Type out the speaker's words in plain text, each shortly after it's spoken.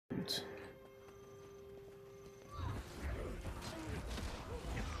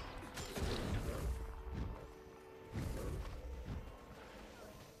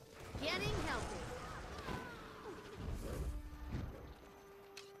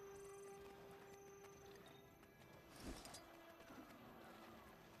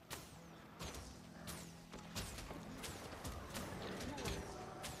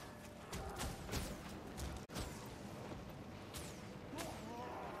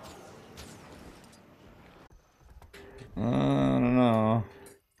I don't know.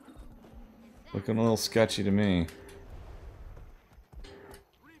 Looking a little sketchy to me.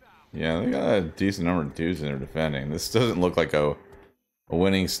 Yeah, they got a decent number of dudes in there defending. This doesn't look like a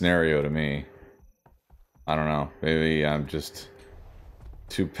winning scenario to me. I don't know. Maybe I'm just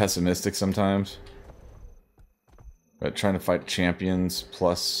too pessimistic sometimes. But trying to fight champions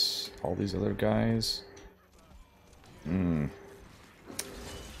plus all these other guys. Not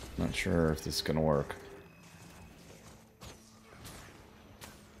sure if this is gonna work.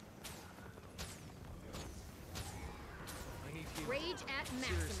 Rage at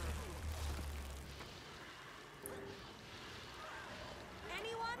maximum.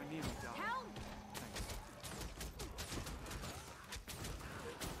 Anyone? Help!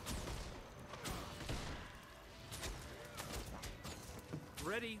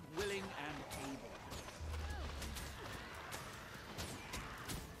 Ready, willing, and able.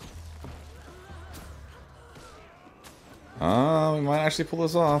 We might actually pull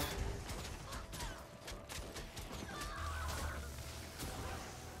this off.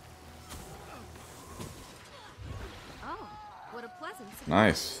 Oh, what a pleasant surprise.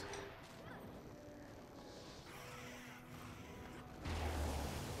 Nice.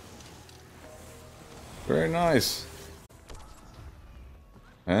 Very nice.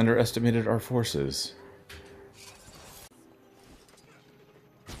 I underestimated our forces.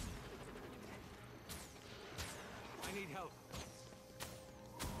 I need help.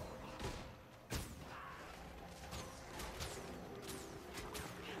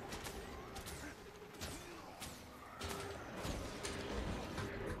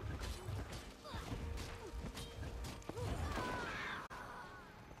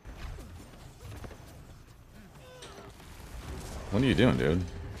 What are you doing, dude?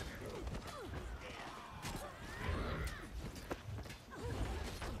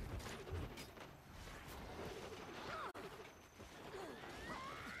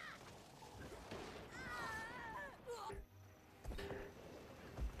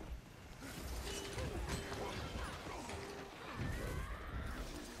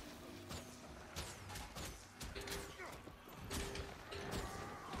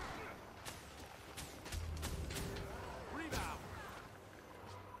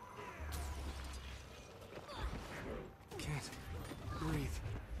 Can't breathe.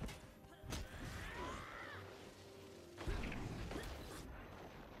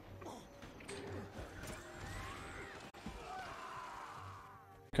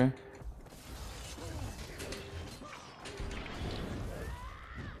 Okay.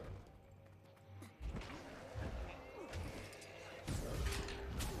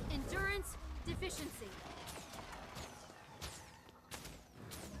 Endurance deficiency.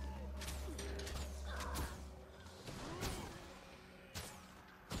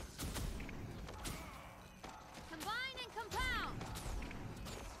 Combine and compound.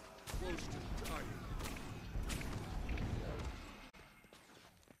 Close to target.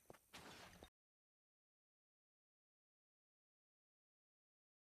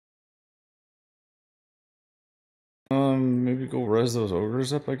 Maybe go res those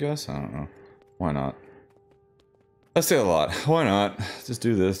ogres up, I guess? I don't know. Why not? I say a lot. Why not? Just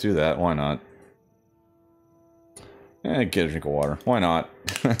do this, do that. Why not? Eh, get a drink of water. Why not?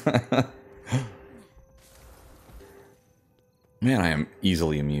 Man, I am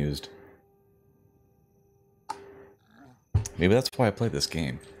easily amused. Maybe that's why I play this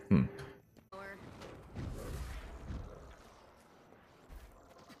game.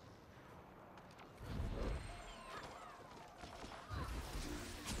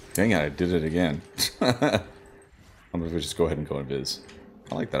 Dang it, I did it again. How about if we just go ahead and go invis?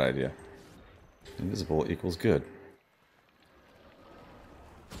 I like that idea. Invisible equals good.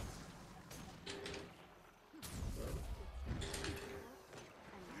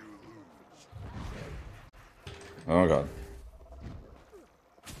 Oh god.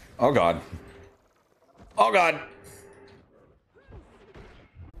 Oh god. Oh god!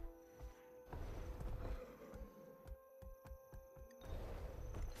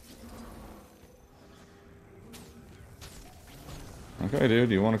 Okay,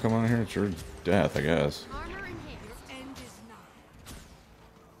 dude, you want to come on here? It's your death, I guess. Armor in hand. Your end is nigh.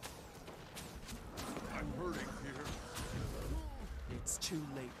 I'm hurting here. It's too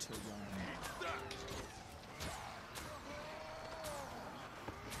late to run.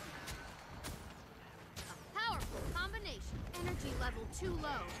 Powerful combination. Energy level too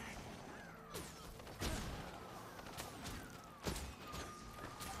low.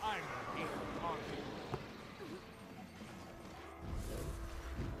 I'm here.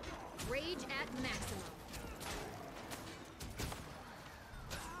 Rage at maximum.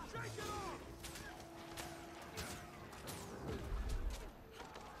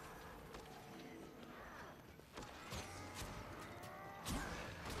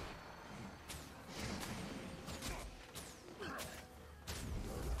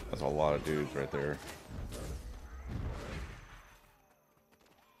 That's a lot of dudes right there.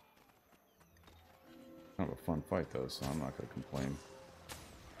 Kind of a fun fight though, so I'm not gonna complain.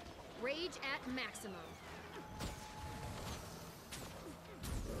 Rage at maximum.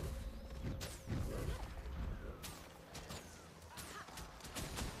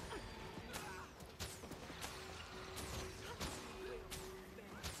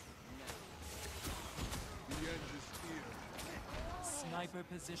 The end is here. Sniper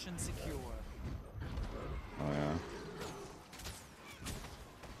position secure. Oh yeah.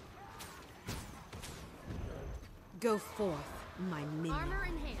 Go forth, my minion. Armor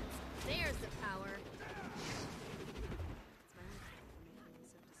enhanced. There's the power.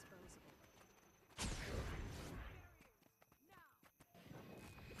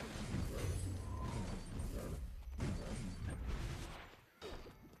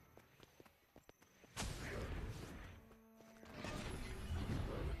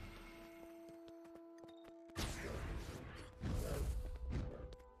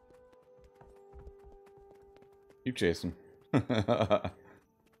 Keep chasing.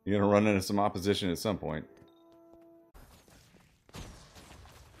 You're gonna run into some opposition at some point.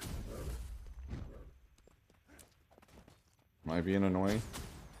 Am I being annoying?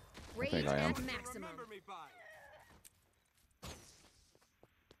 Rage think I am. at maximum. Remember me by.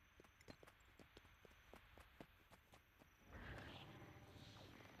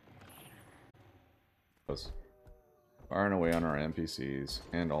 Us firing away on our NPCs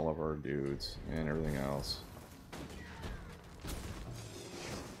and all of our dudes and everything else.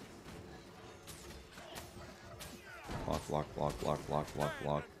 Block, block, block, block, block, block,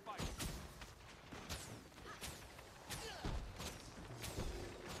 block.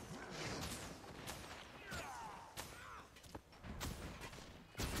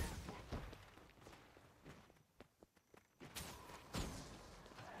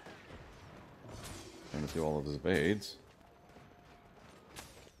 Trying to do all of his evades.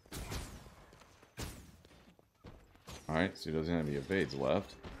 Alright, so he doesn't have any evades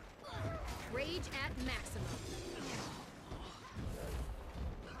left. Rage at maximum.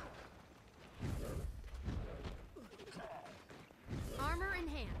 Armor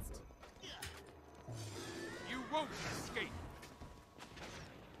enhanced. You won't escape.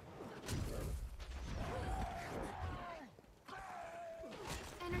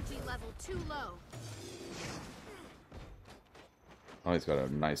 Energy level too low. Oh, he's got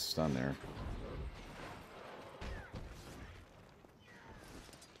a nice stun there.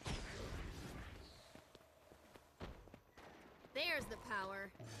 There's the power.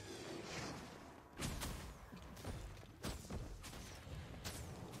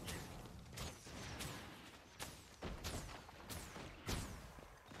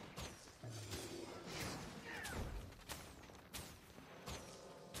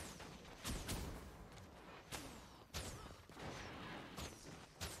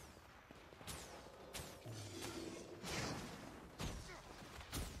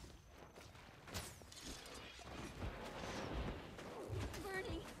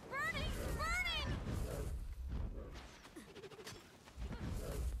 Burning! Burning! Burning!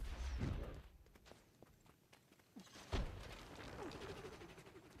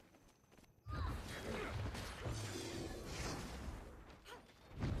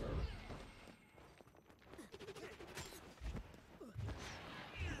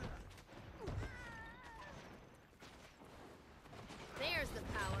 There's the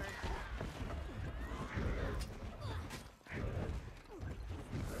power.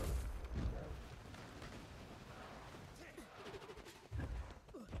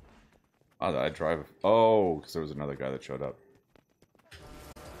 Oh, did I drive? Oh, because there was another guy that showed up.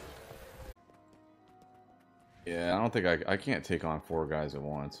 Yeah, I don't think I can't take on 4 guys at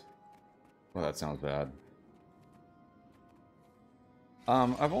once. Well, that sounds bad.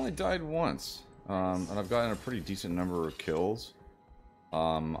 I've only died once, and I've gotten a pretty decent number of kills.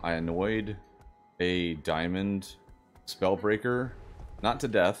 I annoyed a diamond spellbreaker, not to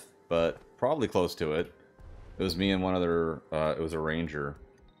death, but probably close to it. It was me and one other. It was a ranger.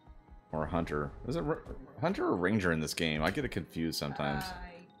 Or a hunter. Is it hunter or ranger in this game? I get it confused sometimes.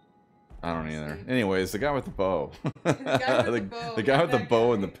 I don't either. Anyways, the guy with the bow. The guy with the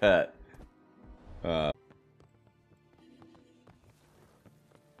bow and the pet.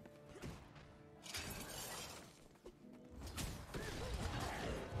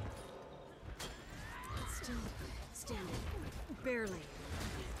 Still standing. Barely.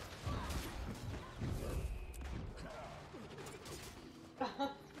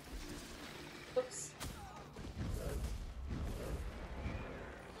 Oops.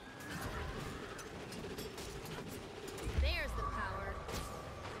 There's the power.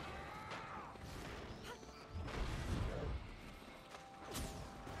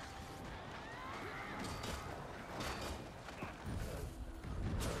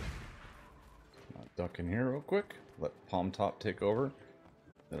 duck in here real quick. Let Palm Top take over.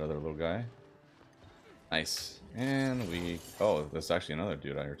 That other little guy. Nice. And we... Oh, there's actually another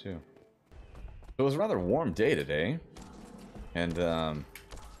dude out here too. It was a rather warm day today. And,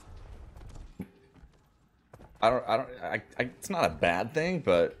 it's not a bad thing,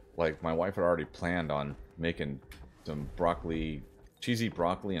 but, like, my wife had already planned on making some broccoli, cheesy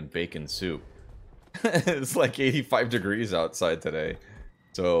broccoli and bacon soup. It's like 85 degrees outside today.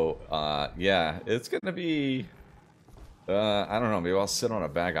 So, yeah, it's gonna be... I don't know, maybe I'll sit on a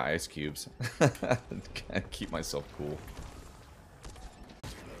bag of ice cubes. Keep myself cool.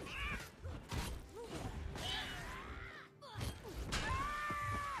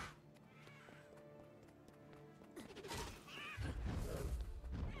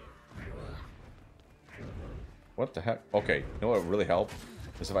 What the heck? Okay, you know what would really help?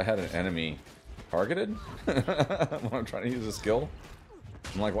 Is if I had an enemy targeted when I'm trying to use a skill.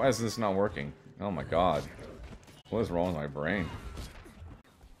 I'm like, why is this not working? Oh my god. What is wrong with my brain?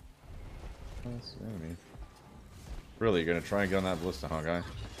 That's the enemy. Really, you're gonna try and get on that ballista, huh, guy?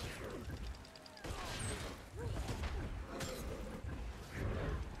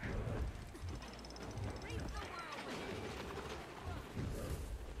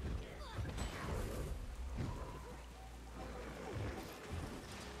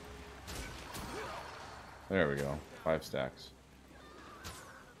 There we go. 5 stacks.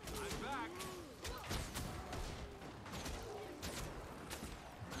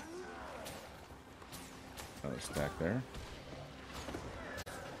 Another stack there.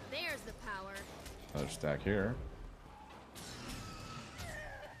 There's the power. Another stack here.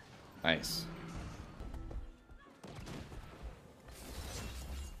 Nice.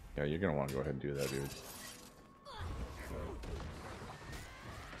 Yeah, you're gonna want to go ahead and do that, dude.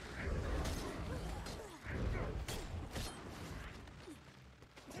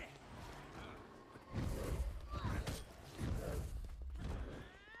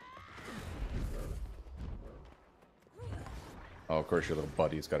 Oh, of course your little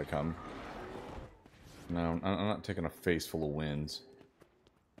buddy's got to come. No, I'm not taking a face full of wins.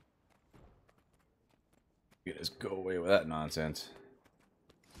 You guys go away with that nonsense.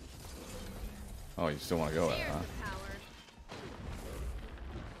 Oh, you still want to go at it, There's huh? the power.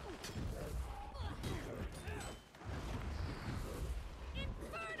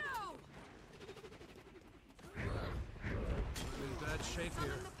 Inferno! In bad shape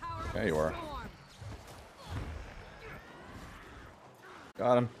here. The power of Yeah, you are. storm.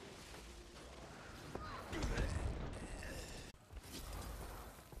 Got him.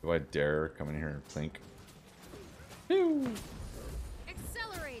 Do I dare come in here and plink? Pew!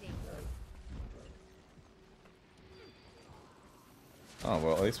 Accelerating. Oh,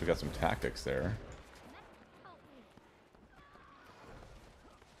 well, at least we got some tactics there.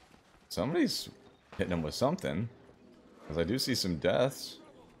 Somebody's hitting him with something. Because I do see some deaths.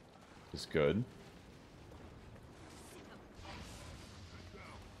 Which is good.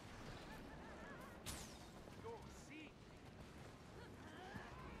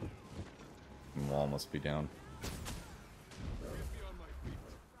 The wall must be down.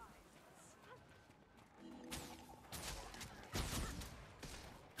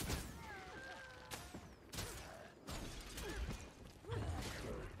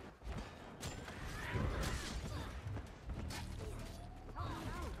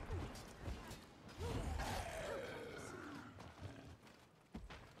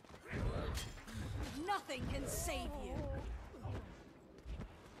 Nothing can save you.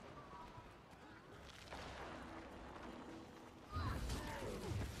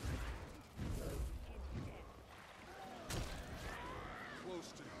 Close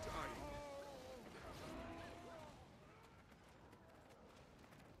to dying.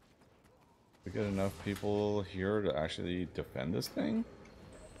 We get enough people here to actually defend this thing?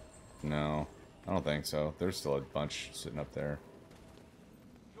 No, I don't think so. There's still a bunch sitting up there.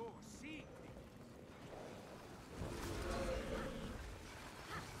 You're seeing me.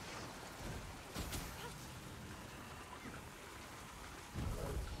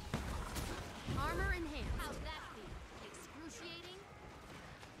 Armor enhanced. How's that feel? Excruciating?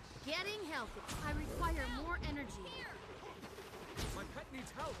 Getting healthy. I require more energy. My pet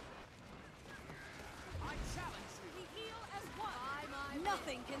needs help. I challenge you. We heal as one.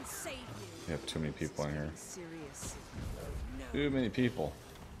 Nothing can save you. You have too many people in here. Serious. Too many people.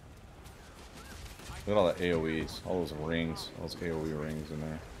 Look at all the AoEs. All those rings. All those AoE rings in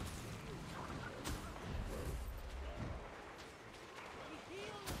there.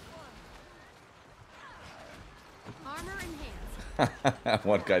 Armor enhanced.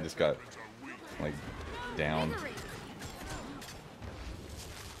 One guy just got, like, down. Invigorating.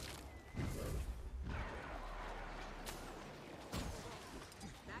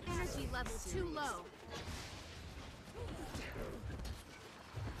 energy level too low.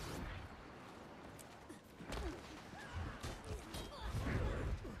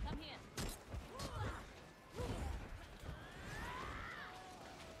 Come here.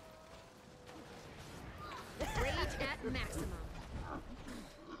 Rage at maximum.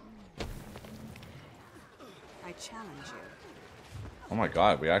 I challenge you. Oh my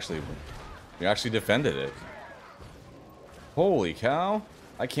god, we actually defended it. Holy cow.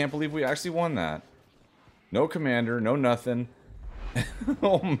 I can't believe we actually won that. No commander, no nothing.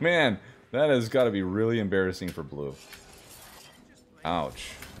 Oh man, that has got to be really embarrassing for blue.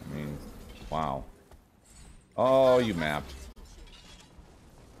 Ouch. I mean, wow. Oh, you mapped.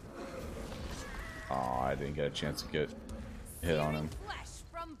 Oh, I didn't get a chance to get hit on him. Flesh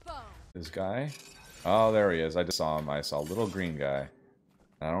from bone. This guy? Oh, there he is. I just saw him. I saw a little green guy.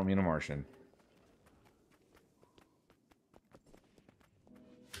 I don't mean a Martian.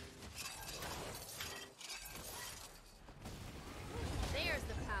 There's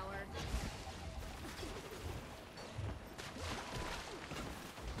the power.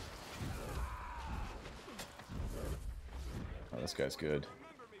 Oh, this guy's good.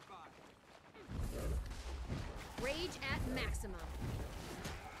 Rage at maximum.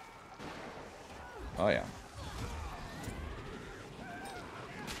 Oh, yeah.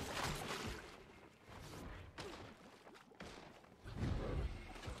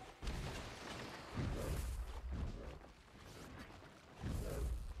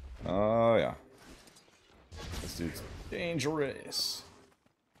 Oh, yeah. This dude's dangerous.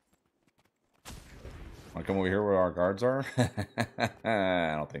 Wanna come over here where our guards are?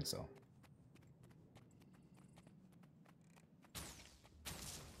 I don't think so.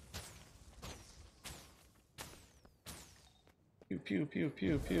 Pew, pew, pew,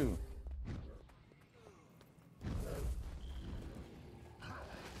 pew, pew.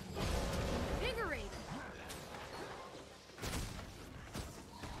 Invigorating.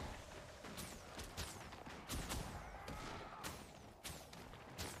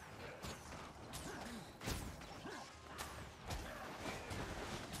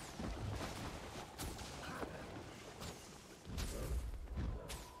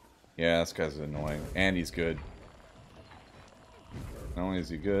 Yeah, this guy's annoying. And he's good. Not only is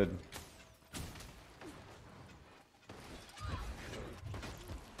he good.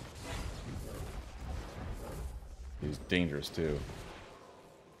 He's dangerous too.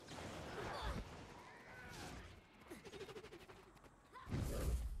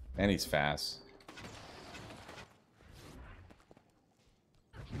 And he's fast.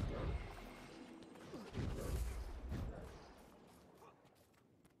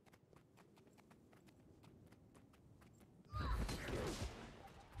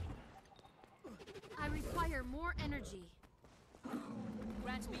 I require more energy.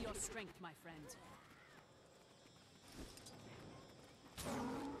 Grant me your strength, my friend.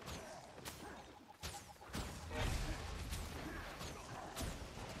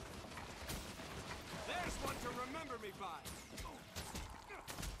 There's one to remember me by.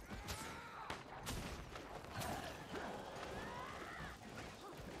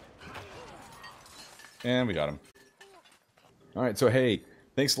 And we got him. Alright, so hey,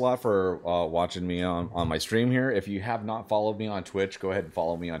 thanks a lot for watching me on my stream here. If you have not followed me on Twitch, go ahead and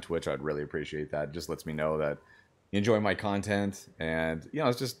follow me on Twitch. I'd really appreciate that. It just lets me know that you enjoy my content. And, you know,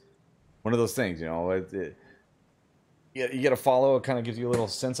 it's just one of those things, you know. You get a follow, it kind of gives you a little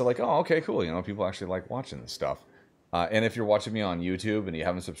sense of like, oh, okay, cool. You know, people actually like watching this stuff. And if you're watching me on YouTube and you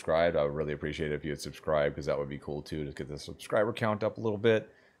haven't subscribed, I would really appreciate it if you would subscribe, because that would be cool too, to get the subscriber count up a little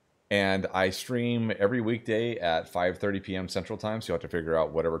bit. And I stream every weekday at 5:30 p.m. Central Time, so you'll have to figure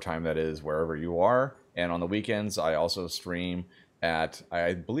out whatever time that is wherever you are. And on the weekends, I also stream at,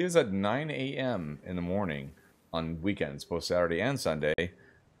 I believe it's at 9 a.m. in the morning on weekends, both Saturday and Sunday.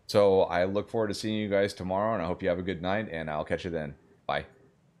 So I look forward to seeing you guys tomorrow, and I hope you have a good night, and I'll catch you then. Bye.